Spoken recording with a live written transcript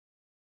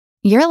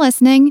You're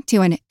listening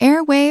to an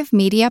Airwave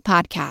Media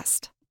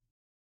Podcast.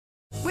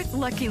 With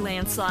Lucky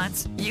Land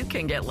Slots, you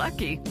can get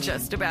lucky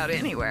just about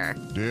anywhere.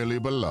 Dearly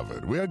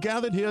beloved, we are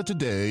gathered here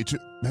today to...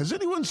 Has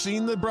anyone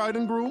seen the bride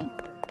and groom?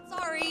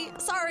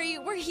 Sorry,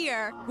 we're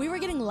here. We were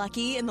getting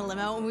lucky in the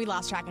limo and we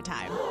lost track of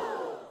time.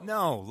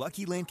 No,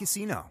 Lucky Land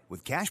Casino,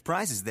 with cash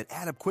prizes that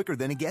add up quicker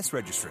than a guest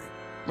registry.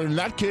 In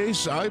that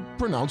case, I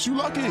pronounce you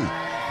lucky.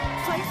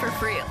 Play for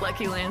free at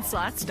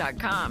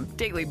LuckyLandSlots.com.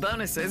 Daily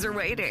bonuses are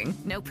waiting.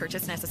 No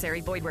purchase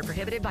necessary. Void where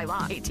prohibited by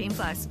law.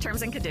 18+.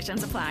 Terms and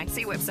conditions apply.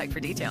 See website for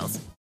details.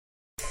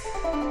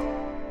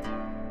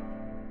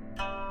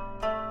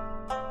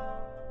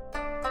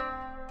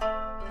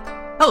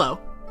 Hello,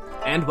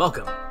 and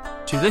welcome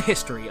to the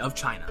History of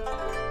China.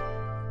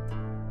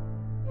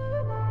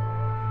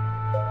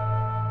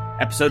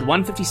 Episode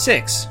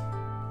 156,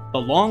 The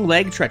Long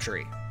Leg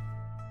Treachery.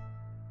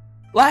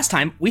 Last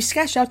time, we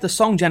sketched out the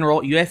Song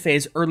General Yue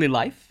Fei's early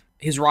life,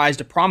 his rise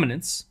to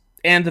prominence,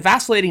 and the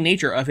vacillating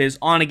nature of his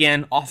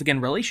on-again, off-again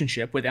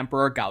relationship with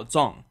Emperor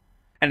Gaozong,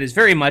 and his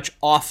very much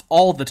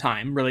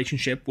off-all-the-time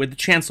relationship with the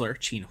Chancellor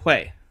Qin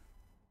Hui.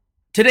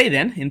 Today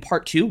then, in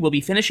part 2, we'll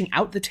be finishing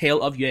out the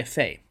tale of Yue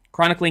Fei,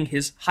 chronicling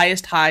his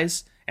highest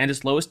highs and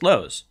his lowest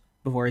lows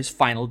before his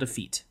final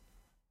defeat.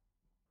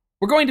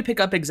 We're going to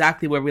pick up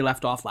exactly where we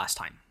left off last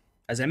time.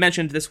 As I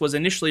mentioned, this was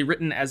initially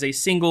written as a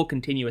single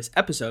continuous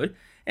episode,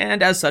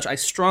 and as such, I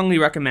strongly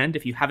recommend,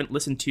 if you haven't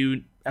listened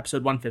to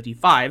episode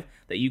 155,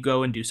 that you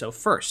go and do so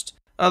first.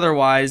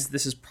 Otherwise,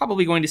 this is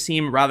probably going to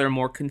seem rather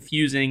more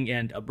confusing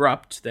and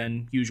abrupt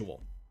than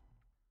usual.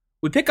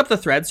 We pick up the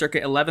thread circa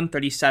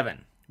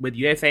 1137, with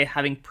Yue Fei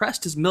having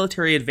pressed his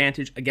military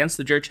advantage against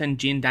the Jurchen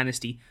Jin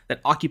Dynasty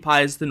that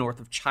occupies the north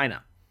of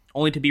China,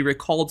 only to be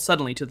recalled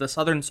suddenly to the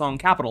southern Song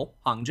capital,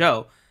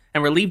 Hangzhou,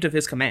 and relieved of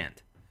his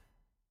command.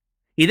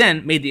 He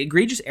then made the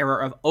egregious error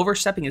of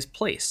overstepping his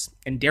place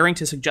and daring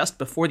to suggest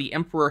before the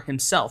emperor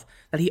himself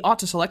that he ought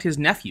to select his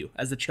nephew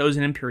as the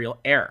chosen imperial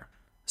heir,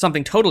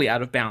 something totally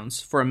out of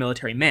bounds for a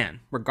military man,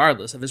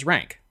 regardless of his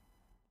rank.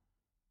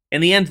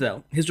 In the end,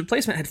 though, his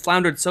replacement had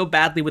floundered so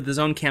badly with his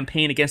own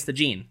campaign against the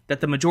Jin that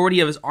the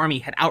majority of his army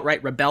had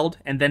outright rebelled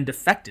and then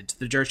defected to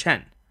the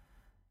Jurchen.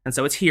 And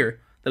so it's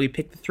here that we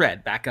pick the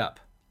thread back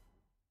up.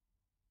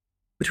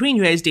 Between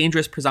Yue's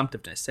dangerous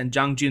presumptiveness and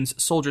Zhang Jun's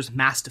soldiers'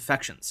 mass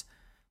defections,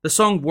 the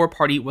Song war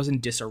party was in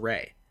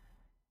disarray.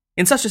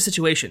 In such a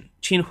situation,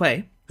 Qin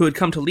Hui, who had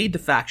come to lead the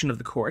faction of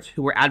the court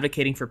who were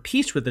advocating for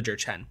peace with the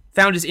Jurchen,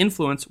 found his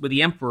influence with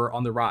the emperor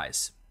on the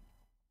rise.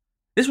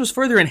 This was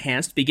further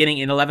enhanced beginning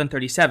in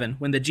 1137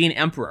 when the Jin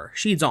emperor,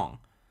 Shizong,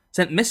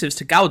 sent missives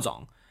to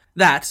Gaozong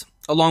that,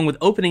 along with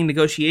opening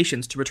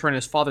negotiations to return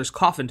his father's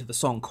coffin to the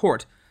Song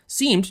court,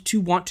 seemed to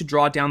want to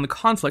draw down the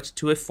conflict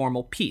to a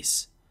formal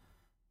peace.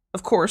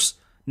 Of course,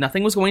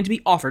 nothing was going to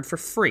be offered for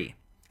free,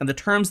 and the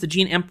terms the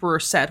Jin emperor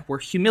set were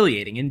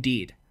humiliating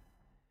indeed.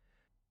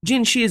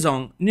 Jin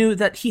Shizong knew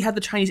that he had the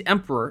Chinese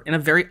emperor in a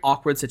very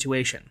awkward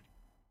situation,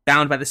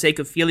 bound by the sake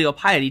of filial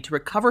piety to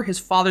recover his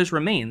father's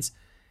remains,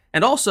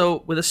 and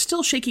also with a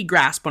still shaky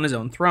grasp on his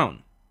own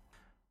throne.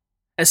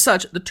 As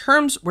such, the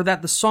terms were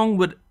that the Song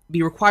would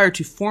be required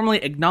to formally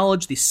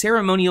acknowledge the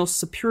ceremonial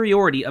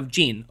superiority of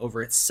Jin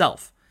over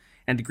itself,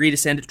 and agree to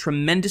send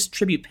tremendous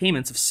tribute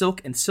payments of silk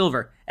and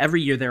silver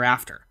every year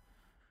thereafter.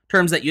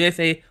 Terms that Yue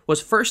Fei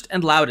was first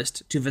and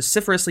loudest to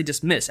vociferously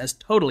dismiss as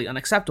totally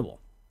unacceptable.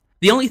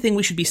 The only thing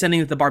we should be sending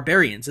to the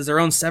barbarians is their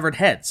own severed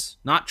heads,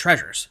 not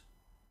treasures.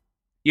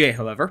 Yue,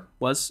 however,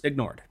 was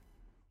ignored.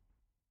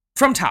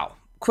 From Tao,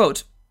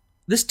 quote,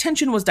 "This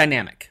tension was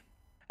dynamic.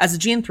 As the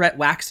Jin threat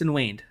waxed and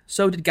waned,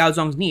 so did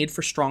Gaozong's need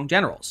for strong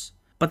generals.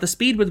 But the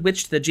speed with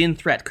which the Jin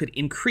threat could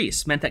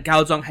increase meant that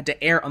Gaozong had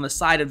to err on the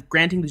side of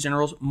granting the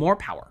generals more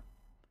power.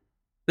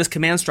 This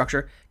command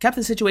structure kept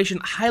the situation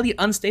highly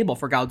unstable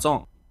for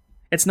Gaozong.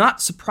 It's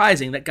not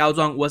surprising that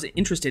Gaozong was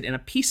interested in a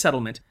peace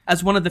settlement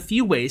as one of the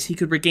few ways he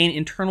could regain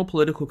internal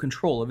political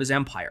control of his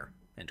empire."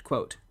 End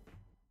quote.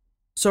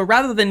 So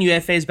rather than Yue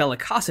Fei's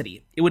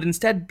bellicosity, it would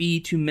instead be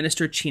to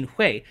Minister Qin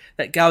Hui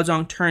that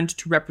Gaozong turned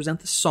to represent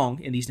the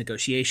Song in these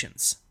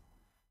negotiations.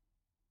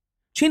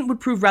 Qin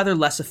would prove rather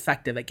less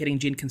effective at getting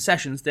Jin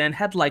concessions than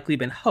had likely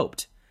been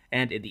hoped,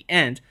 and in the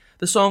end,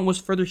 the Song was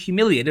further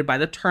humiliated by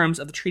the terms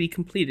of the treaty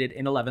completed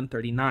in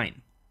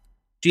 1139.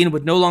 Jin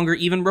would no longer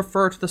even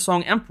refer to the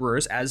Song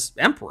emperors as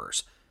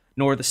emperors,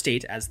 nor the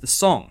state as the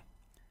Song.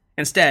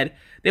 Instead,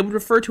 they would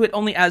refer to it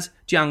only as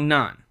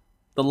Jiangnan,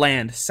 the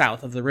land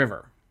south of the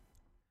river.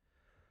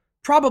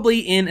 Probably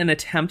in an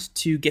attempt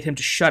to get him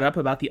to shut up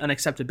about the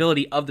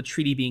unacceptability of the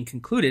treaty being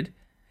concluded,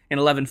 in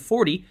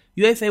 1140,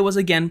 Yue Fei was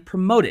again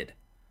promoted,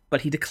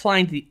 but he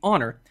declined the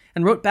honor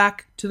and wrote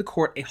back to the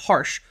court a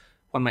harsh,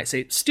 one might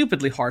say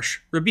stupidly harsh,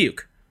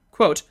 rebuke.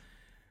 Quote,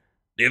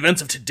 "The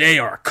events of today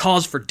are a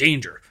cause for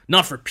danger,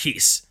 not for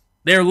peace.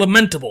 They are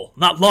lamentable,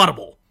 not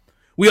laudable.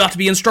 We ought to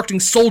be instructing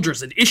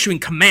soldiers and issuing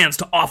commands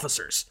to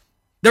officers.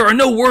 There are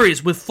no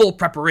worries with full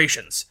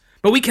preparations,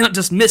 but we cannot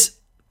discuss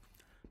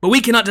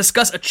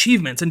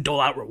achievements and dole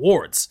out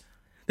rewards.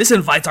 This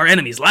invites our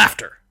enemies'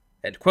 laughter."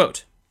 End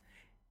quote.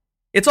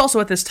 It's also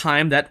at this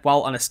time that,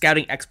 while on a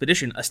scouting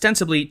expedition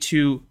ostensibly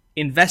to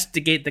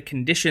investigate the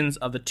conditions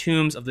of the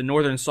tombs of the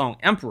northern Song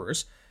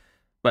emperors,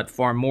 but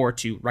far more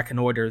to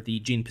reconnoiter the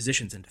Jin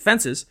positions and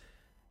defenses,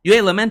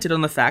 Yue lamented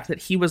on the fact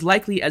that he was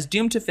likely as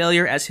doomed to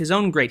failure as his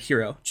own great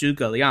hero,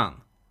 Zhuge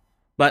Liang.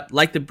 But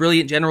like the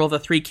brilliant general of the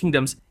Three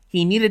Kingdoms,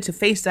 he needed to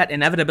face that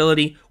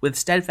inevitability with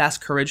steadfast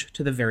courage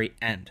to the very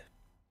end.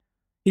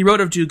 He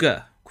wrote of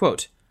Zhuge,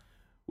 quote,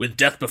 "With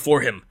death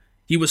before him,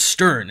 he was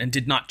stern and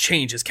did not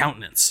change his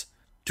countenance.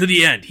 To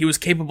the end, he was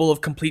capable of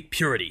complete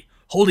purity,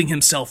 holding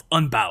himself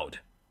unbowed."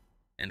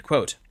 End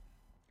quote.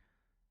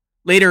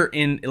 Later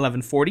in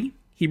 1140,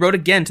 he wrote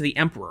again to the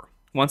emperor,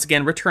 once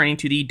again returning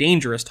to the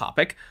dangerous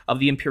topic of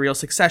the imperial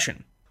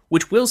succession,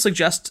 which Will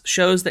suggests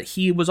shows that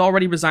he was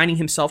already resigning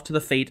himself to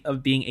the fate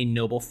of being a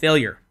noble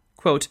failure,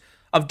 quote,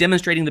 "of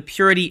demonstrating the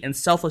purity and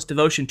selfless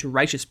devotion to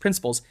righteous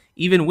principles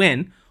even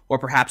when, or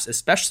perhaps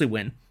especially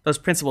when, those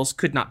principles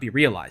could not be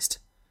realized."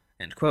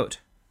 End quote.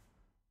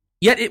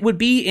 Yet it would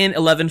be in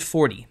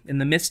 1140, in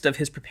the midst of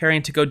his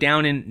preparing to go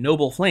down in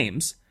noble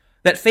flames,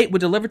 that fate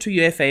would deliver to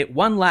Yue Fei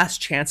one last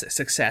chance at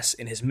success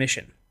in his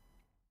mission.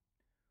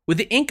 With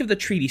the ink of the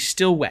treaty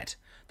still wet,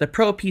 the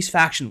pro-peace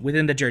faction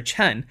within the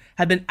Jurchen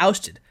had been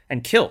ousted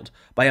and killed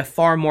by a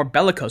far more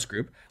bellicose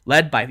group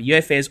led by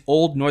Yue Fei's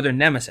old northern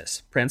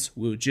nemesis, Prince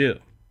Wu Ju.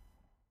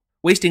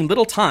 Wasting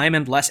little time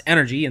and less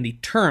energy in the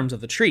terms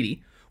of the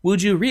treaty, Wu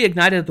Ju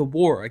reignited the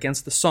war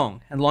against the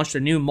Song and launched a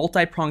new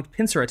multi-pronged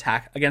pincer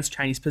attack against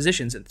Chinese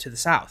positions to the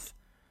south,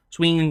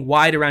 swinging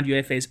wide around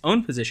Yue Fei's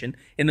own position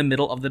in the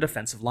middle of the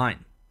defensive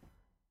line.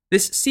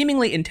 This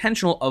seemingly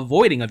intentional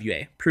avoiding of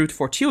Yue proved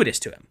fortuitous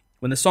to him,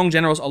 when the Song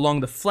generals along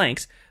the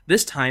flanks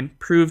this time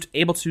proved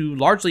able to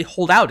largely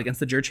hold out against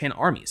the Jurchen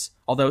armies,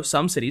 although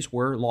some cities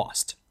were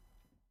lost.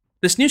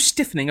 This new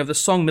stiffening of the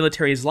Song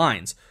military's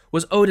lines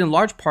was owed in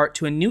large part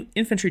to a new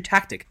infantry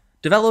tactic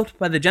developed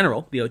by the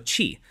general Liu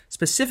Qi,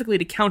 specifically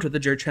to counter the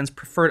Jurchen's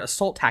preferred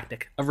assault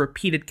tactic of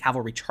repeated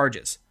cavalry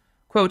charges,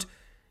 quote,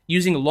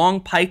 "using long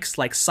pikes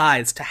like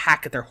scythes to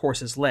hack at their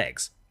horses'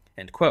 legs,"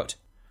 end quote.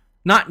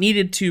 Not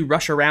needed to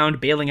rush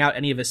around bailing out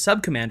any of his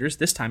sub-commanders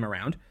this time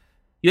around,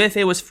 Yue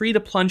Fei was free to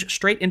plunge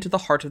straight into the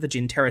heart of the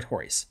Jin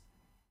territories.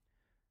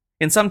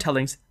 In some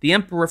tellings, the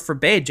emperor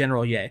forbade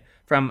General Yue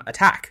from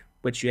attack,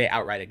 which Yue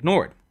outright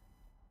ignored.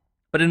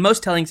 But in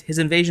most tellings, his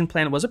invasion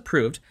plan was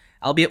approved,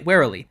 albeit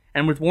warily,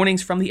 and with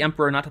warnings from the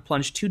emperor not to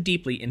plunge too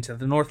deeply into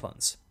the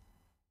Northlands.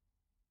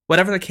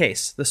 Whatever the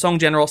case, the Song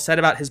general set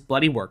about his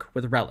bloody work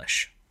with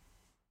relish.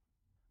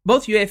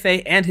 Both Yue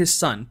Fei and his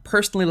son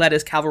personally led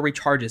his cavalry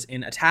charges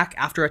in attack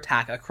after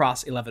attack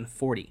across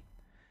 1140.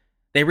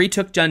 They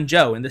retook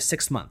Zhengzhou in the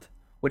 6th month,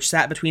 which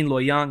sat between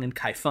Luoyang and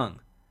Kaifeng.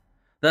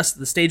 Thus,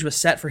 the stage was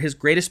set for his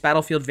greatest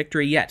battlefield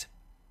victory yet,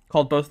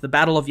 called both the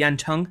Battle of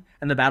Yancheng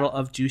and the Battle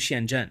of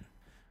Zhuxianzhen.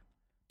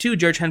 Two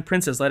Jurchen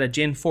princes led a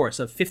Jin force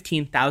of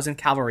 15,000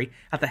 cavalry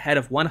at the head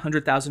of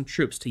 100,000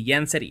 troops to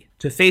Yan City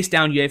to face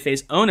down Yue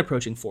Fei's own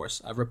approaching force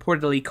of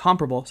reportedly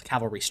comparable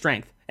cavalry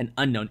strength and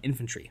unknown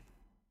infantry.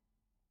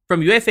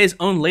 From Yue Fei's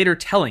own later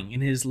telling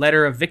in his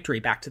letter of victory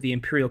back to the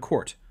imperial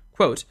court,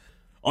 quote,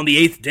 "On the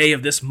 8th day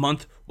of this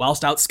month,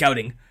 whilst out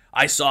scouting,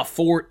 I saw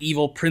 4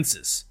 evil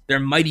princes, their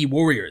mighty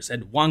warriors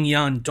at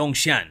Wangyan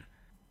Dongxian.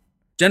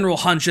 General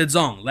Han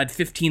Shizong led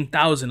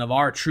 15,000 of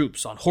our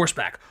troops on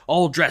horseback,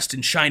 all dressed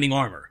in shining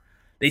armor.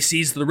 They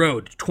seized the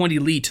road 20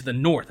 li to the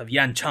north of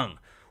Yancheng,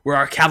 where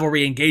our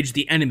cavalry engaged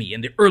the enemy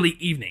in the early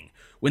evening,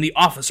 when the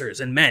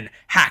officers and men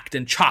hacked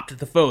and chopped at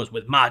the foes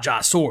with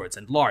Majia swords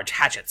and large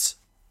hatchets.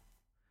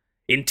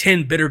 In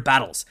 10 bitter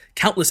battles,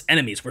 countless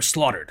enemies were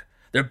slaughtered,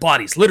 their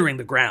bodies littering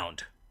the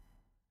ground.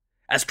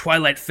 As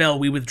twilight fell,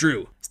 we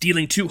withdrew,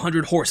 stealing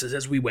 200 horses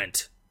as we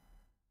went.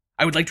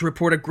 I would like to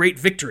report a great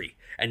victory,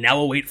 and now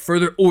await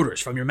further orders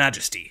from your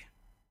majesty."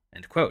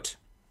 End quote.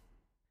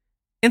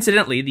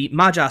 Incidentally, the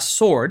Majia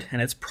sword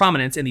and its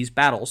prominence in these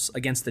battles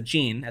against the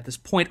Jin at this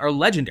point are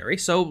legendary,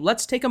 so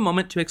let's take a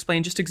moment to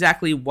explain just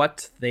exactly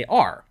what they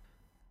are.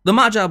 The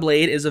Majia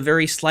blade is a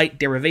very slight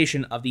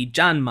derivation of the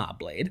Janma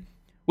blade,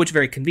 which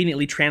very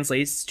conveniently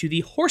translates to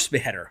the horse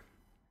beheader.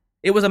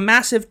 It was a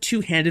massive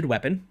two-handed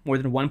weapon, more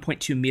than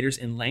 1.2 meters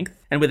in length,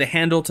 and with a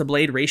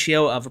handle-to-blade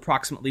ratio of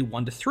approximately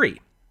 1:3,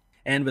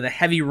 and with a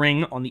heavy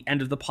ring on the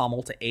end of the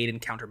pommel to aid in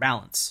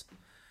counterbalance.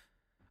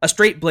 A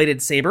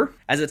straight-bladed saber,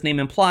 as its name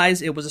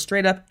implies, it was a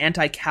straight-up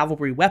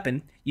anti-cavalry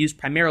weapon used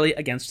primarily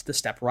against the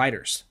steppe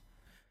riders.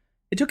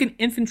 It took an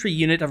infantry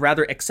unit of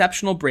rather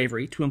exceptional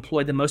bravery to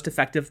employ the most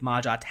effective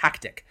Majia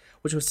tactic,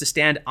 which was to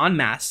stand en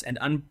masse and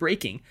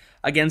unbreaking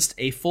against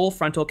a full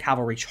frontal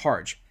cavalry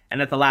charge,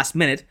 and at the last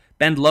minute,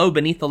 bend low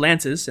beneath the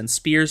lances and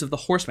spears of the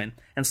horsemen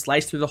and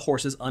slice through the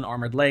horses'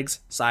 unarmored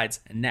legs,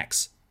 sides, and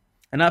necks.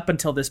 And up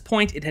until this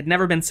point, it had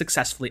never been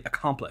successfully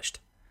accomplished.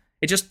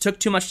 It just took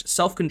too much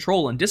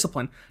self-control and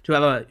discipline to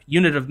have a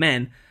unit of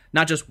men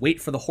not just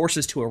wait for the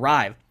horses to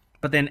arrive,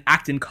 but then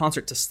act in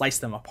concert to slice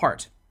them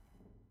apart.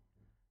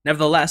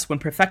 Nevertheless, when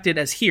perfected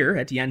as here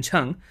at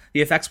Yancheng,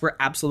 the effects were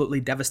absolutely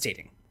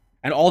devastating.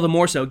 And all the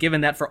more so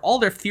given that for all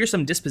their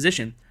fearsome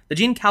disposition, the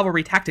Jin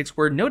cavalry tactics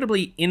were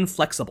notably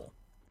inflexible.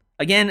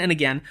 Again and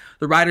again,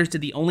 the riders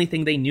did the only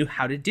thing they knew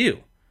how to do,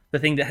 the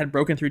thing that had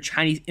broken through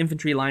Chinese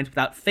infantry lines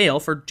without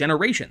fail for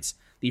generations,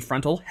 the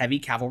frontal heavy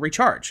cavalry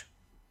charge.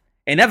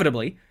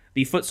 Inevitably,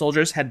 the foot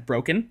soldiers had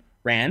broken,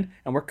 ran,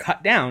 and were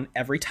cut down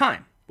every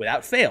time,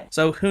 without fail,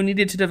 so who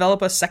needed to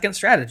develop a second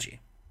strategy?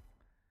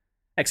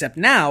 Except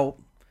now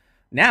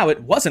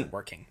it wasn't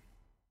working.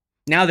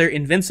 Now their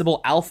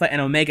invincible Alpha and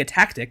Omega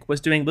tactic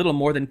was doing little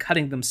more than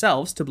cutting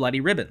themselves to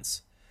bloody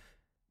ribbons.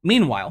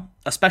 Meanwhile,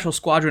 a special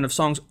squadron of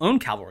Song's own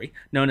cavalry,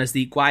 known as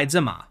the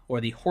Guaizima, or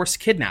the Horse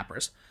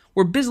Kidnappers,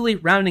 were busily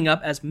rounding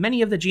up as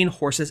many of the Jin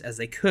horses as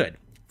they could,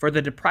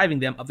 further depriving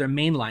them of their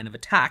main line of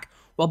attack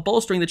while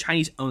bolstering the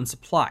Chinese' own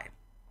supply.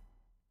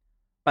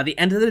 By the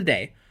end of the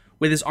day,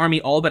 with his army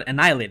all but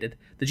annihilated,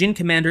 the Jin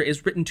commander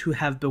is written to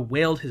have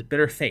bewailed his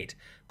bitter fate,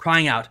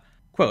 crying out,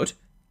 quote,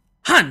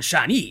 Han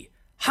Shan Yi,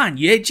 Han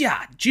Yue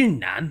Jia Jun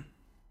Nan,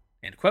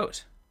 end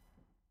quote.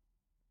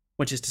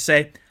 Which is to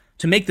say,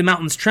 to make the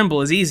mountains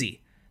tremble is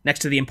easy, next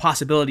to the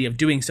impossibility of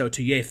doing so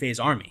to Yue Fei's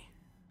army.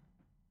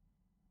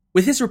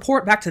 With his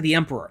report back to the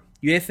emperor,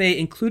 Yue Fei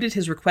included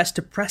his request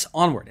to press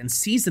onward and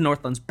seize the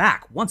Northlands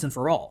back once and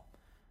for all.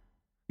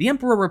 The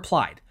emperor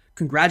replied,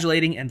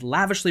 congratulating and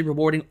lavishly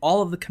rewarding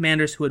all of the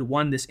commanders who had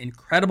won this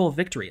incredible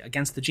victory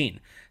against the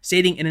Jin,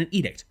 stating in an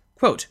edict,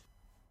 quote,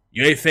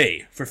 Yue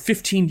Fei, for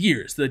 15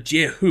 years the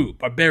Jiehu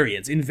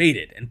barbarians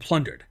invaded and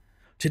plundered.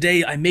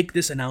 Today I make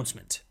this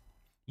announcement.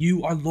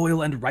 You are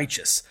loyal and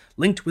righteous,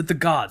 linked with the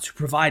gods who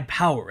provide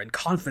power and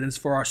confidence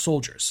for our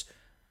soldiers.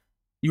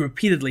 You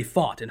repeatedly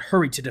fought and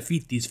hurried to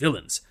defeat these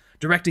villains,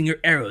 directing your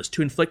arrows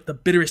to inflict the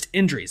bitterest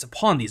injuries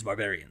upon these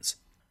barbarians.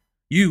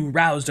 You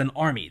roused an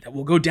army that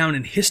will go down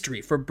in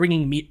history for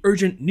bringing me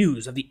urgent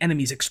news of the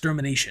enemy's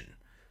extermination.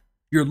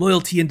 Your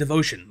loyalty and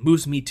devotion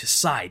moves me to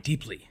sigh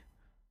deeply.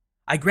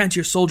 I grant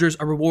your soldiers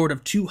a reward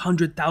of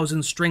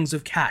 200,000 strings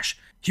of cash,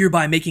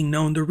 hereby making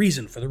known the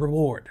reason for the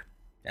reward.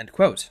 End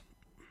quote.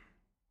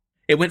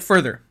 It went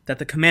further that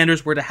the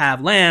commanders were to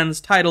have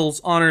lands, titles,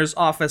 honors,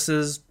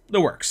 offices,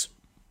 the works.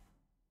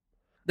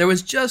 There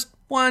was just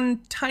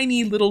one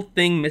tiny little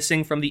thing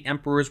missing from the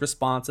emperor's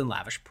response and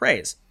lavish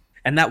praise,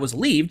 and that was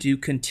leave to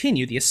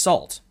continue the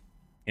assault.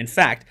 In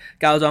fact,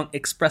 Gaozong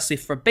expressly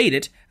forbade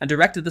it and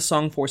directed the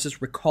Song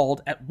forces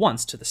recalled at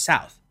once to the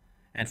south,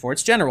 and for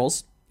its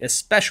generals,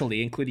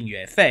 especially including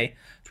Yue Fei,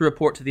 to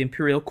report to the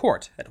imperial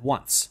court at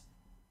once.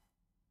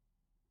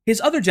 His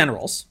other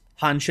generals,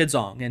 Han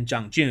Shizong and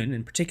Zhang Jun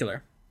in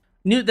particular,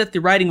 knew that the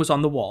writing was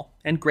on the wall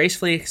and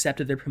gracefully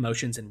accepted their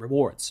promotions and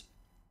rewards.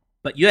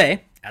 But Yue,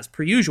 as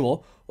per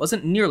usual,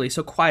 wasn't nearly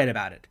so quiet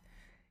about it.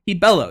 He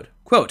bellowed,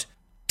 quote,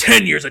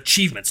 10 years'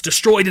 achievements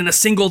destroyed in a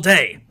single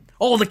day!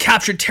 All the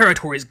captured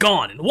territories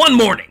gone in one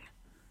morning!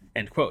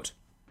 End quote.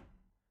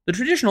 The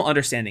traditional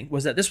understanding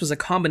was that this was a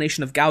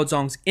combination of Gao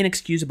Zong's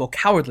inexcusable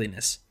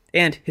cowardliness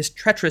and his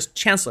treacherous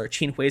chancellor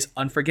Qin Hui's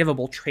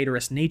unforgivable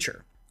traitorous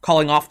nature,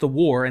 calling off the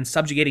war and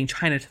subjugating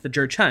China to the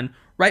Jurchen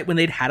right when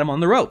they'd had him on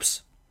the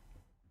ropes.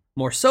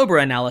 More sober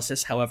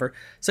analysis, however,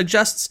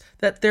 suggests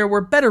that there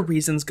were better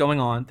reasons going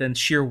on than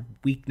sheer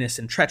weakness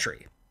and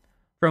treachery.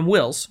 From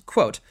Will's,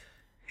 quote,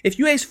 if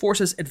Yue's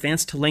forces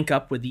advanced to link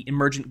up with the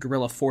emergent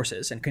guerrilla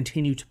forces and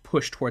continue to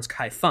push towards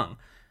Kaifeng,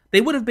 they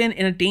would have been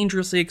in a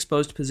dangerously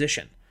exposed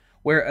position,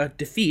 where a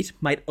defeat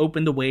might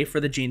open the way for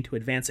the Jin to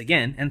advance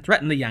again and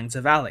threaten the Yangtze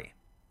Valley.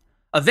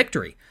 A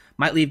victory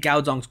might leave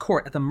Gao Zong's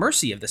court at the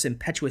mercy of this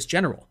impetuous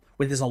general,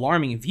 with his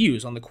alarming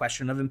views on the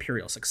question of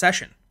imperial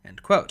succession.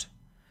 End quote.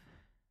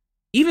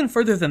 Even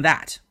further than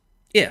that,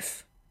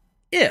 if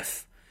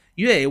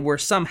Yue were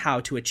somehow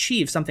to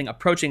achieve something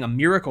approaching a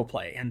miracle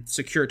play and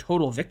secure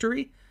total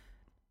victory,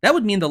 that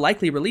would mean the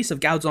likely release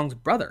of Gao Zong's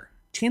brother,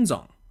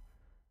 Tianzong.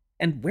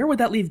 And where would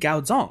that leave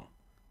Gao Zong?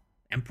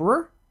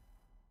 Emperor?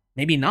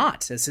 Maybe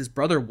not, as his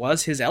brother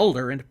was his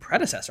elder and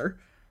predecessor.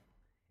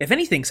 If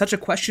anything, such a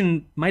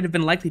question might have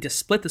been likely to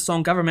split the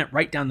Song government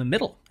right down the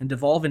middle and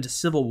devolve into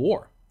civil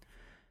war.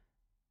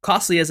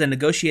 Costly as a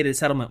negotiated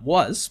settlement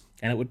was,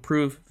 and it would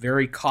prove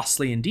very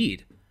costly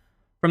indeed,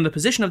 from the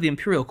position of the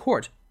imperial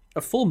court,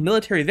 a full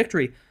military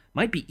victory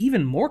might be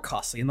even more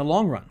costly in the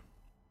long run.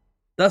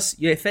 Thus,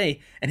 Yue Fei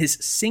and his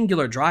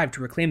singular drive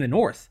to reclaim the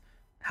north,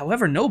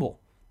 however noble,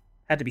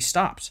 had to be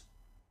stopped.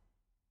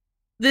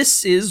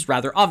 This is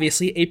rather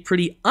obviously a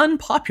pretty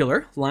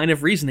unpopular line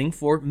of reasoning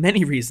for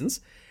many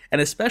reasons, and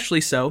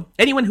especially so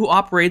anyone who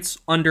operates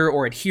under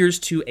or adheres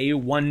to a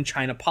one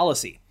China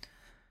policy.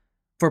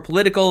 For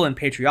political and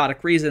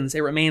patriotic reasons,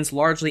 it remains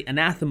largely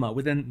anathema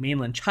within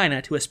mainland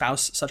China to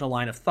espouse such a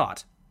line of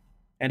thought,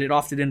 and it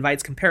often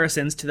invites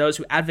comparisons to those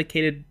who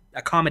advocated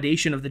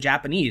accommodation of the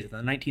Japanese in the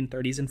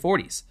 1930s and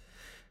 40s.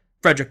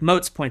 Frederick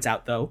Motz points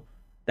out, though,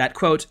 that,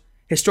 quote,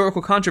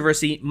 historical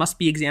controversy must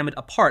be examined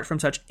apart from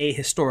such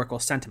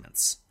ahistorical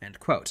sentiments, end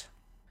quote.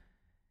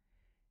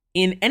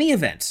 In any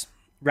event,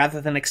 rather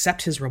than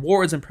accept his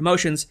rewards and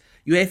promotions,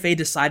 Yue Fei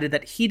decided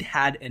that he'd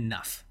had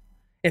enough.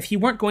 If he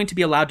weren't going to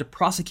be allowed to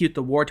prosecute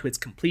the war to its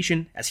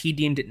completion as he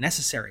deemed it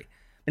necessary,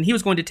 then he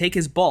was going to take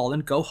his ball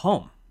and go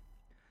home.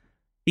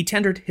 He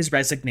tendered his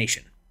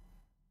resignation.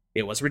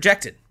 It was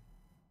rejected.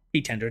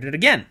 He tendered it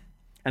again,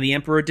 and the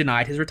emperor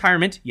denied his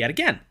retirement yet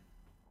again.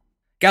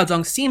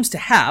 Gaozong seems to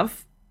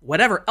have,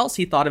 whatever else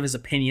he thought of his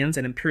opinions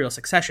and imperial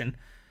succession,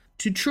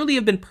 to truly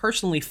have been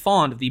personally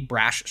fond of the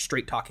brash,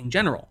 straight-talking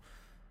general,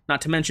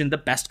 not to mention the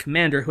best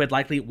commander who had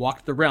likely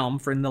walked the realm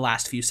for in the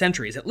last few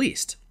centuries at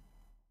least.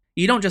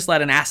 You don't just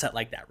let an asset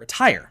like that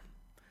retire.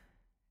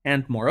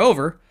 And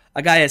moreover,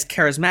 a guy as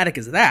charismatic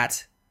as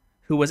that,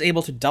 who was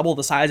able to double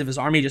the size of his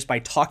army just by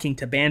talking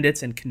to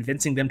bandits and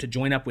convincing them to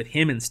join up with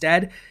him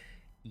instead,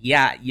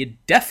 yeah, you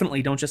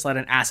definitely don't just let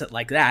an asset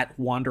like that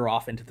wander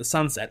off into the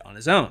sunset on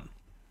his own.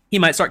 He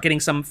might start getting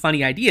some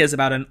funny ideas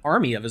about an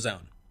army of his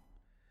own.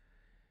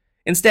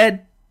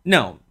 Instead,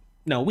 no,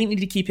 we need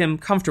to keep him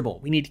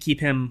comfortable. We need to keep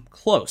him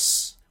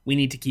close. We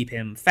need to keep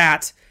him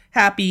fat,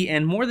 happy,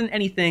 and more than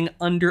anything,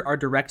 under our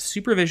direct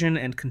supervision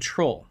and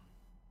control.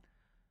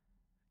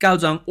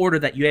 Gaozong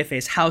ordered that Yue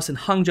Fei's house in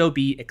Hangzhou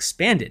be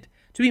expanded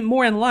to be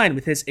more in line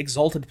with his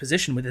exalted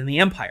position within the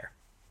empire.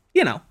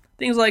 You know,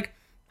 things like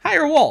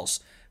higher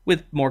walls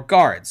with more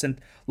guards and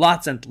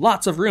lots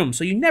of room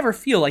so you never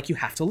feel like you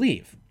have to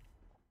leave.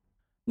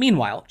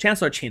 Meanwhile,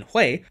 Chancellor Qin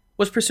Hui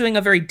was pursuing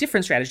a very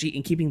different strategy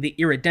in keeping the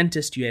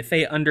irredentist Yue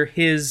Fei under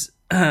his,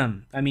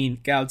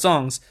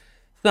 Gaozong's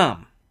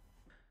thumb.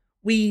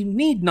 We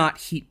need not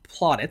heap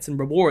plaudits and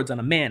rewards on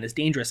a man as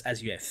dangerous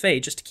as Yue Fei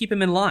just to keep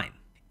him in line,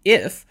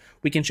 if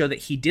we can show that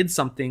he did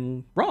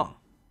something wrong.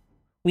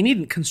 We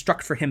needn't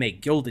construct for him a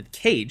gilded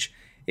cage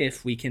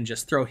if we can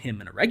just throw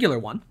him in a regular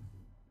one.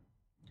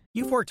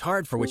 You've worked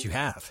hard for what you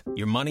have.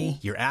 Your money,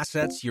 your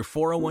assets, your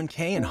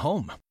 401k, and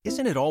home.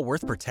 Isn't it all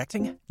worth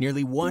protecting?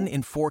 Nearly 1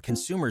 in 4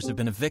 consumers have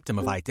been a victim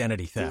of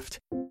identity theft.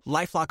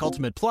 LifeLock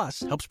Ultimate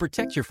Plus helps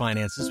protect your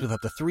finances with up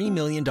to $3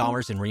 million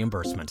in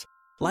reimbursement.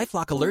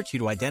 LifeLock alerts you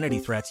to identity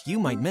threats you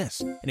might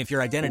miss. And if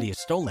your identity is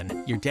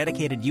stolen, your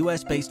dedicated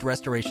U.S.-based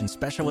restoration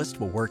specialist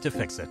will work to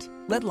fix it.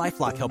 Let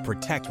LifeLock help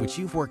protect what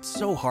you've worked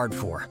so hard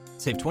for.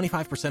 Save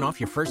 25% off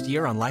your first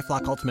year on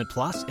LifeLock Ultimate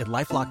Plus at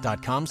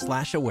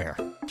LifeLock.com/aware.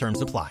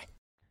 Terms apply.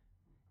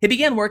 He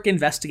began work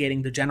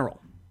investigating the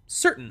general,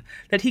 certain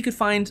that he could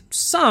find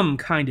some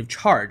kind of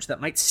charge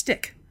that might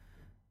stick.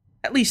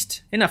 At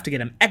least enough to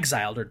get him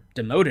exiled or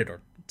demoted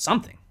or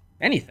something.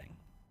 Anything.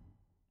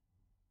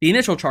 The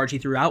initial charge he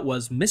threw out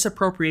was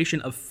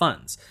misappropriation of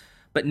funds,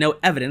 but no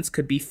evidence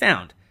could be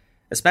found,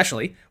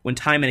 especially when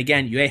time and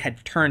again Yue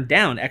had turned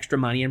down extra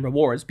money and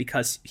rewards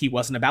because he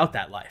wasn't about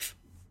that life.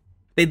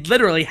 They'd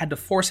literally had to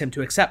force him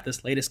to accept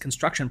this latest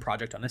construction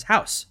project on his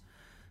house.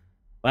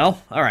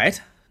 Well,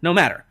 alright, no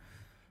matter.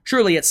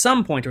 Surely at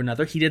some point or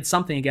another he did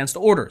something against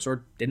orders,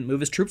 or didn't move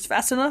his troops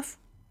fast enough?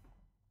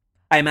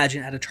 I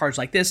imagine at a charge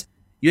like this,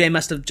 Yue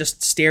must have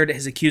just stared at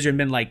his accuser and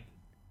been like,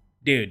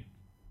 dude,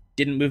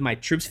 didn't move my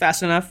troops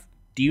fast enough?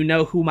 Do you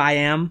know whom I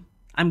am?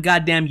 I'm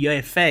goddamn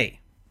Yue Fei.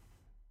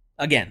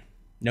 Again,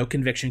 no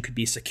conviction could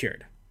be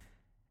secured.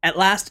 At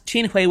last,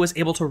 Qin Hui was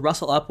able to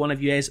rustle up one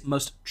of Yue's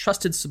most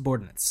trusted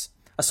subordinates,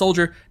 a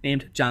soldier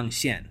named Zhang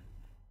Xian.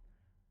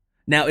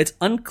 Now, it's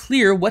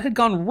unclear what had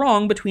gone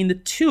wrong between the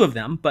two of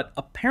them, but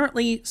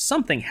apparently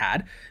something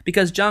had,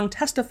 because Zhang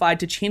testified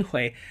to Qin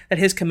Hui that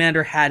his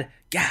commander had,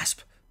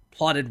 gasp,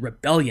 plotted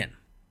rebellion.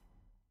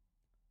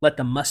 Let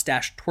the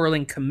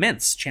mustache-twirling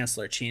commence,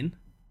 Chancellor Qin.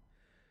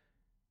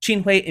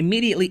 Qin Hui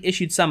immediately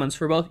issued summons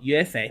for both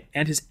Yue Fei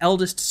and his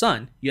eldest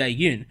son, Yue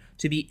Yun,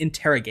 to be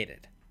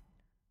interrogated.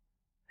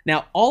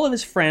 Now, all of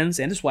his friends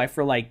and his wife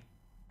were like,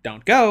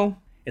 don't go.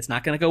 It's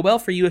not going to go well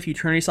for you if you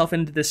turn yourself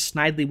into this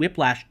snidely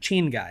whiplash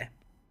Qin guy.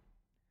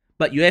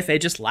 But Yue Fei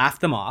just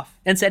laughed them off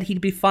and said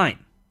he'd be fine.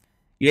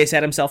 Yue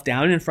sat himself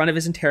down in front of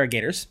his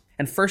interrogators,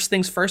 and first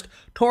things first,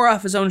 tore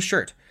off his own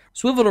shirt,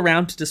 swiveled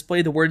around to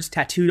display the words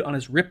tattooed on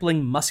his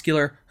rippling,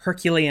 muscular,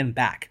 Herculean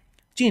back,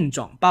 Jin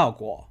Zhong Bao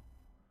Guo.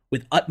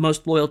 With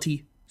utmost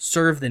loyalty,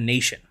 serve the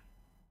nation.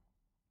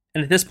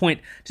 And at this point,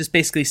 just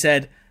basically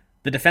said,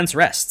 the defense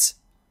rests.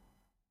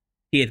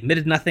 He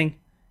admitted nothing,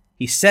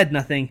 he said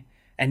nothing,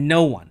 and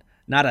no one,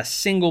 not a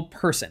single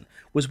person,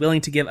 was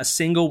willing to give a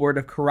single word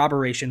of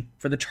corroboration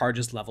for the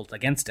charges leveled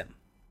against him.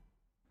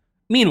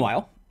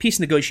 Meanwhile, peace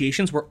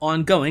negotiations were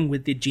ongoing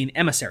with the Jin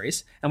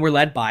emissaries, and were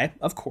led by,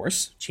 of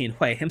course, Qin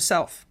Hui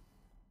himself.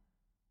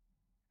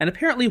 And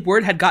apparently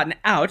word had gotten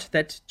out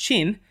that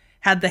Qin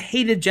had the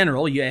hated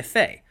General Yue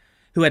Fei,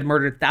 who had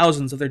murdered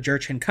thousands of their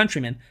Jurchen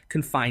countrymen,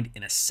 confined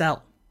in a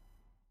cell.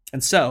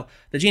 And so,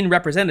 the Jin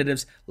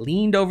representatives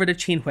leaned over to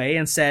Qin Hui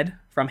and said,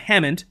 from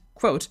Hammond,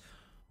 quote,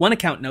 one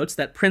account notes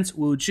that Prince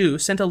Wu Ju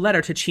sent a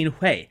letter to Qin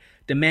Hui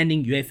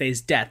demanding Yue Fei's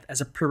death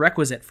as a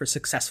prerequisite for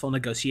successful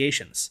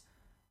negotiations.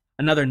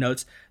 Another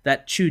notes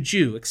that Chu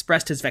Ju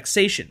expressed his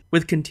vexation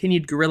with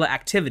continued guerrilla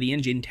activity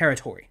in Jin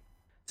territory.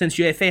 Since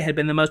Yue Fei had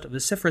been the most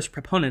vociferous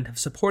proponent of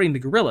supporting the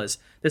guerrillas,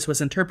 this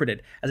was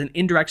interpreted as an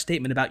indirect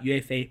statement about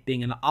Yue Fei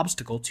being an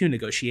obstacle to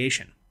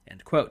negotiation.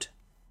 End quote.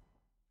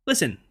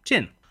 Listen,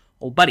 Jin,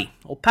 old buddy,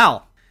 old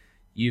pal,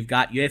 you've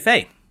got Yue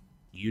Fei.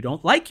 You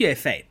don't like Yue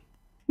Fei.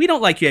 We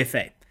don't like Yue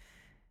Fei.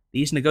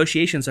 These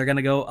negotiations are going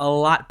to go a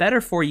lot better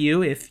for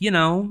you if,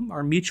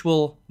 our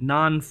mutual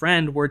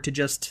non-friend were to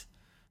just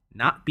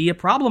not be a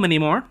problem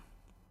anymore.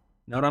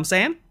 Know what I'm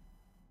saying?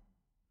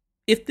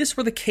 If this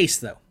were the case,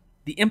 though,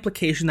 the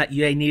implication that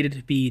Yue needed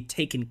to be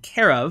taken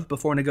care of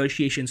before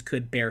negotiations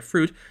could bear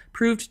fruit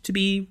proved to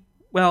be,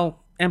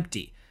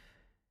 empty.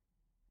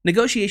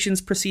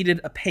 Negotiations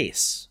proceeded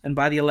apace, and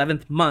by the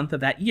 11th month of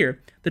that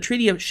year, the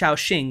Treaty of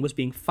Shaoxing was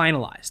being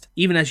finalized,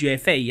 even as Yue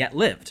Fei yet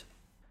lived.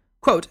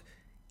 Quote,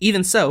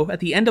 even so, at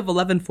the end of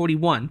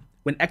 1141,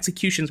 when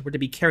executions were to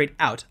be carried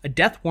out, a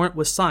death warrant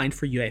was signed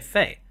for Yue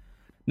Fei.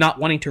 Not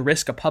wanting to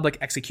risk a public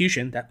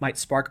execution that might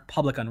spark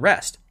public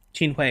unrest,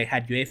 Qin Hui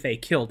had Yue Fei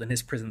killed in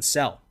his prison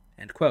cell.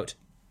 End quote.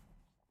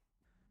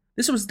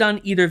 This was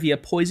done either via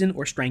poison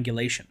or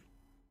strangulation.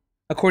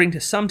 According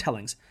to some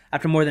tellings,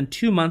 after more than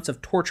 2 months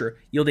of torture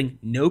yielding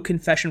no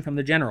confession from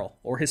the general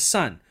or his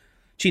son,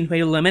 Qin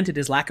Hui lamented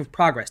his lack of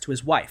progress to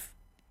his wife.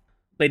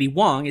 Lady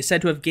Wang is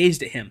said to have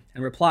gazed at him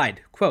and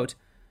replied, quote,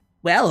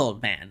 well,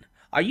 old man,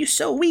 are you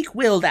so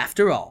weak-willed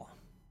after all?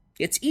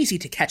 It's easy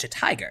to catch a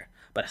tiger,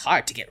 but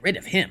hard to get rid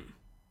of him.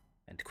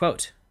 End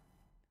quote.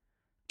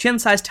 Qian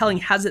Sai's telling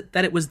has it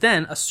that it was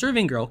then a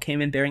serving girl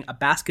came in bearing a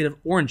basket of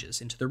oranges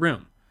into the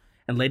room,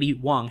 and Lady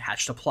Wang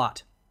hatched a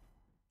plot.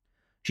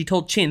 She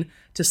told Qin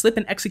to slip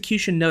an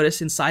execution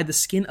notice inside the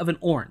skin of an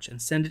orange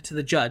and send it to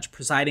the judge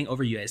presiding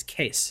over Yue's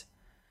case.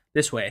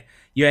 This way,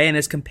 Yue and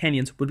his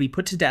companions would be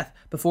put to death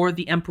before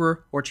the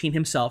emperor or Qin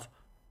himself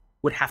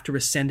would have to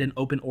rescind an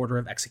open order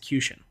of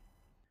execution.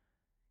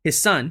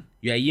 His son,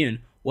 Yue Yun,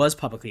 was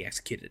publicly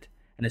executed,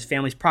 and his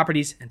family's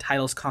properties and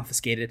titles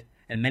confiscated,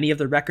 and many of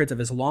the records of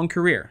his long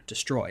career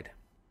destroyed.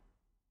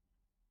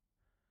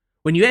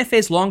 When Yue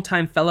Fei's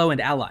longtime fellow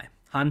and ally,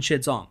 Han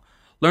Shizong,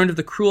 learned of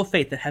the cruel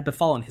fate that had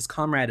befallen his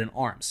comrade in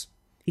arms,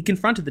 he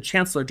confronted the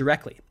chancellor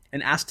directly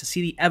and asked to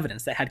see the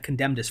evidence that had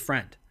condemned his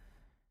friend.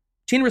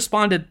 Qin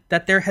responded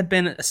that there had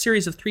been a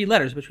series of 3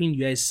 letters between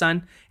Yue's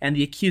son and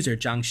the accuser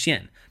Zhang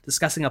Xian,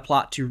 discussing a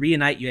plot to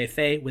reunite Yue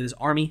Fei with his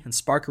army and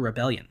spark a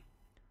rebellion.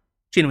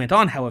 Qin went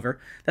on, however,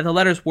 that the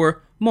letters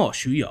were mo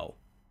shu you,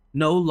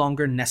 no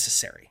longer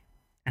necessary,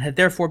 and had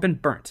therefore been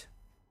burnt.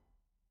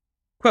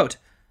 Quote,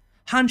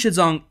 Han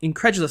Shizong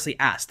incredulously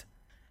asked,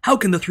 how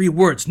can the 3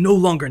 words no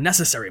longer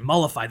necessary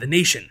mollify the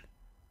nation?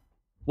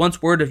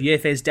 Once word of Yue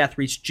Fei's death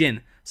reached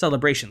Jin,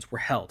 celebrations were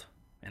held.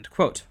 End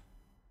quote.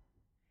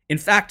 In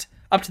fact,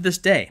 up to this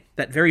day,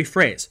 that very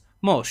phrase,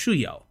 mo shu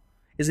you,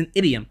 is an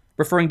idiom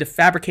referring to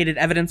fabricated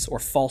evidence or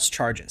false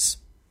charges.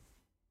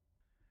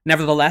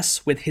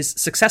 Nevertheless, with his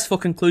successful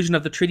conclusion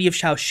of the Treaty of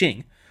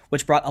Shaoxing,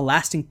 which brought a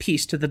lasting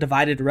peace to the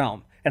divided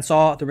realm and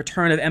saw the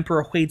return of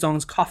Emperor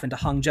Huizong's coffin to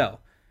Hangzhou,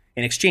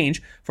 in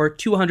exchange for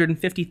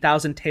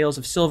 250,000 taels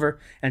of silver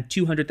and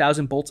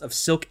 200,000 bolts of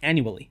silk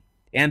annually,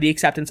 and the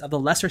acceptance of the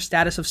lesser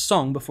status of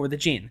Song before the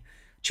Jin,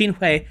 Qin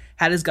Hui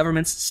had his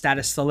government's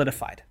status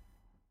solidified.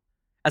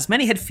 As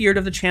many had feared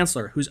of the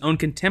chancellor, whose own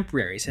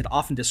contemporaries had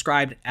often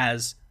described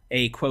as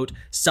a, quote,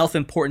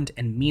 self-important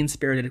and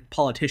mean-spirited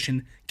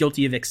politician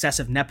guilty of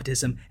excessive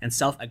nepotism and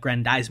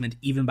self-aggrandizement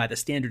even by the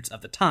standards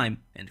of the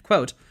time, end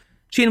quote,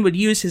 Qin would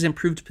use his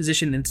improved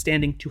position and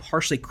standing to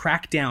harshly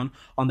crack down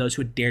on those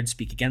who had dared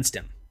speak against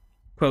him.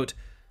 Quote,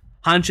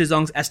 Han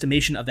Shizong's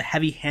estimation of the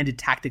heavy-handed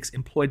tactics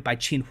employed by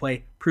Qin Hui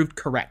proved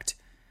correct.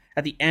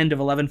 At the end of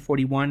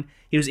 1141,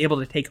 he was able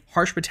to take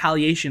harsh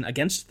retaliation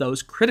against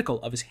those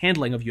critical of his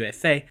handling of Yue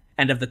Fei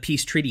and of the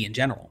peace treaty in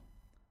general.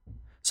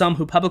 Some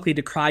who publicly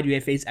decried Yue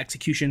Fei's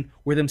execution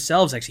were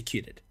themselves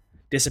executed.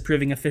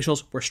 Disapproving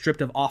officials were stripped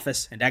of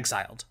office and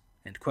exiled.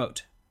 End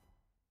quote.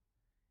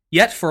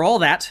 Yet, for all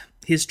that,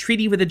 his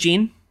treaty with the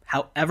Jin,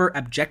 however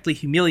abjectly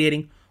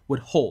humiliating, would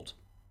hold,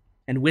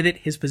 and with it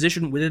his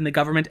position within the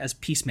government as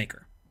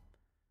peacemaker.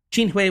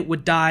 Qin Hui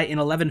would die in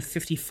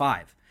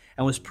 1155,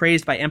 and was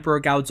praised by Emperor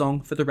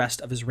Gaozong for the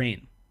rest of his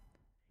reign.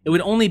 It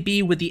would only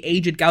be with the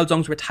aged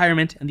Gaozong's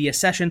retirement and the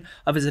accession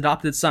of his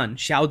adopted son,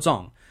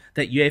 Xiaozong,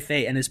 that Yue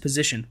Fei and his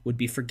position would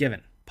be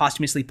forgiven,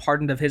 posthumously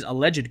pardoned of his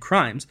alleged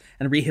crimes,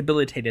 and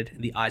rehabilitated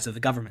in the eyes of the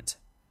government.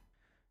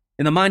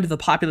 In the mind of the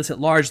populace at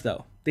large,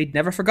 though, they'd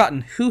never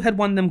forgotten who had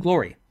won them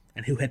glory,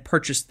 and who had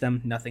purchased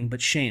them nothing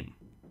but shame.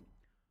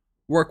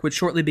 Work would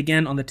shortly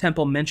begin on the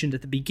temple mentioned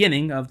at the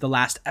beginning of the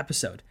last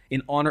episode,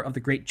 in honor of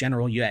the great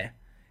General Yue,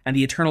 and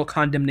the eternal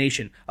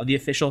condemnation of the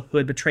official who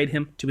had betrayed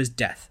him to his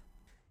death.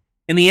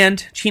 In the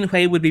end, Qin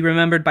Hui would be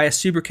remembered by a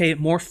sobriquet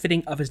more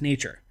fitting of his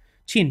nature,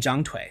 Qin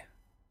Zhangtui,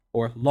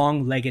 or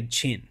long-legged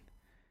Qin.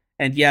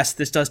 And yes,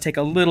 this does take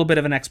a little bit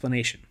of an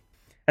explanation.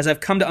 As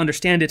I've come to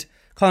understand it,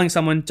 calling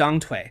someone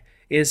Zhangtui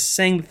is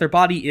saying that their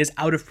body is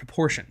out of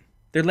proportion.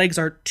 Their legs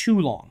are too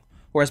long,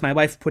 or as my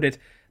wife put it,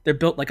 they're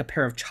built like a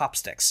pair of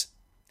chopsticks.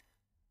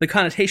 The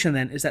connotation,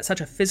 then, is that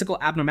such a physical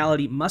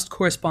abnormality must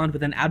correspond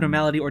with an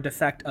abnormality or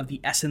defect of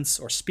the essence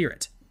or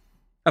spirit.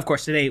 Of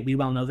course, today we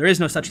well know there is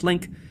no such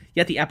link,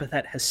 yet the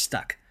epithet has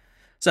stuck.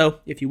 So,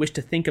 if you wish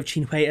to think of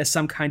Qin Hui as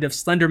some kind of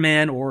slender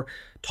man or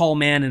tall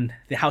man in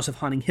the House of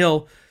Haunting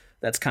Hill,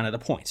 that's kind of the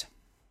point.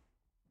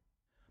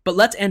 But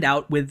let's end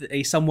out with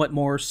a somewhat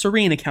more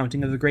serene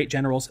accounting of the great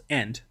general's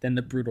end than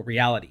the brutal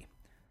reality.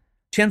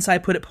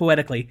 Qiansai put it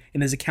poetically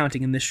in his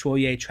accounting in this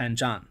Shuoye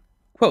Chuanzhan.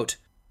 Quote,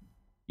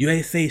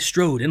 Yue Fei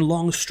strode in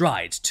long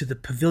strides to the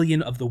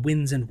pavilion of the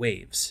winds and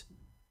waves.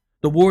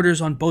 The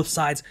warders on both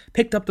sides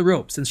picked up the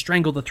ropes and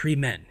strangled the 3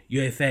 men,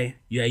 Yue Fei,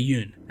 Yue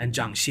Yun, and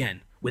Zhang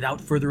Xian,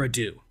 without further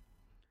ado.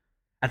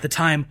 At the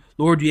time,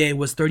 Lord Yue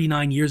was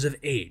 39 years of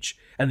age,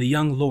 and the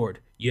young Lord,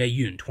 Yue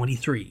Yun,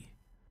 23.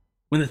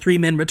 When the 3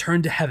 men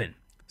returned to heaven,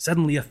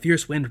 suddenly a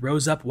fierce wind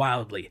rose up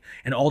wildly,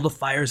 and all the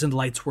fires and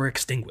lights were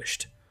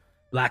extinguished.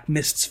 Black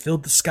mists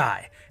filled the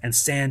sky, and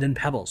sand and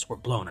pebbles were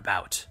blown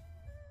about.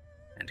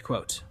 End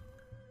quote.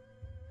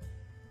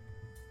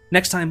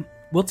 Next time,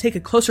 we'll take a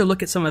closer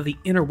look at some of the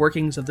inner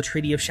workings of the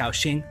Treaty of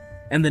Shaoxing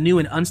and the new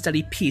and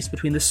unsteady peace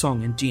between the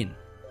Song and Jin.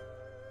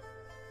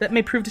 That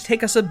may prove to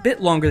take us a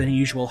bit longer than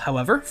usual,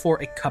 however,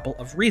 for a couple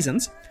of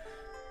reasons.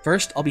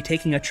 First, I'll be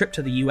taking a trip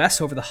to the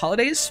US over the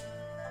holidays,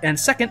 and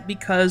second,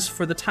 because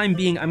for the time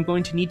being I'm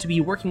going to need to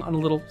be working on a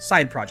little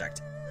side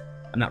project.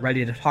 I'm not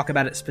ready to talk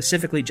about it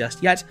specifically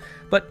just yet,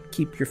 but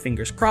keep your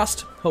fingers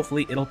crossed.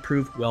 Hopefully it'll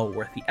prove well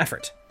worth the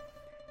effort.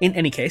 In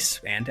any case,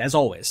 and as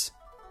always,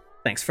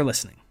 thanks for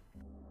listening.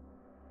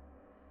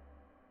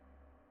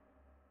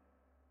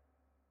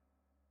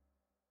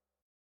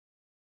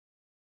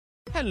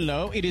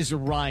 Hello, it is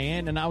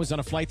Ryan, and I was on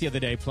a flight the other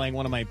day playing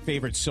one of my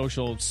favorite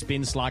social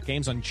spin slot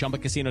games on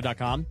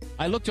ChumbaCasino.com.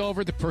 I looked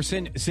over at the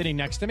person sitting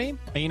next to me,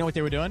 and you know what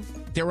they were doing?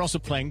 They were also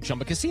playing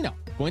Chumba Casino.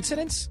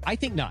 Coincidence? I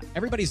think not.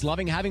 Everybody's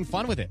loving having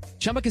fun with it.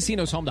 Chumba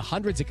Casino is home to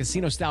hundreds of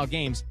casino-style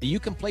games that you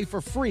can play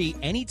for free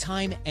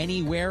anytime,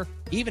 anywhere,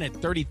 even at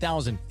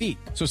 30,000 feet.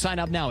 So sign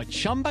up now at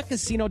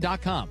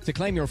ChumbaCasino.com to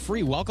claim your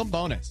free welcome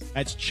bonus.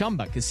 That's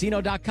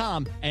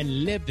ChumbaCasino.com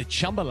and live the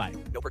Chumba life.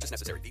 No purchase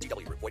necessary.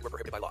 VGW. Void where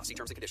prohibited by law. See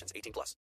terms and conditions. 18+.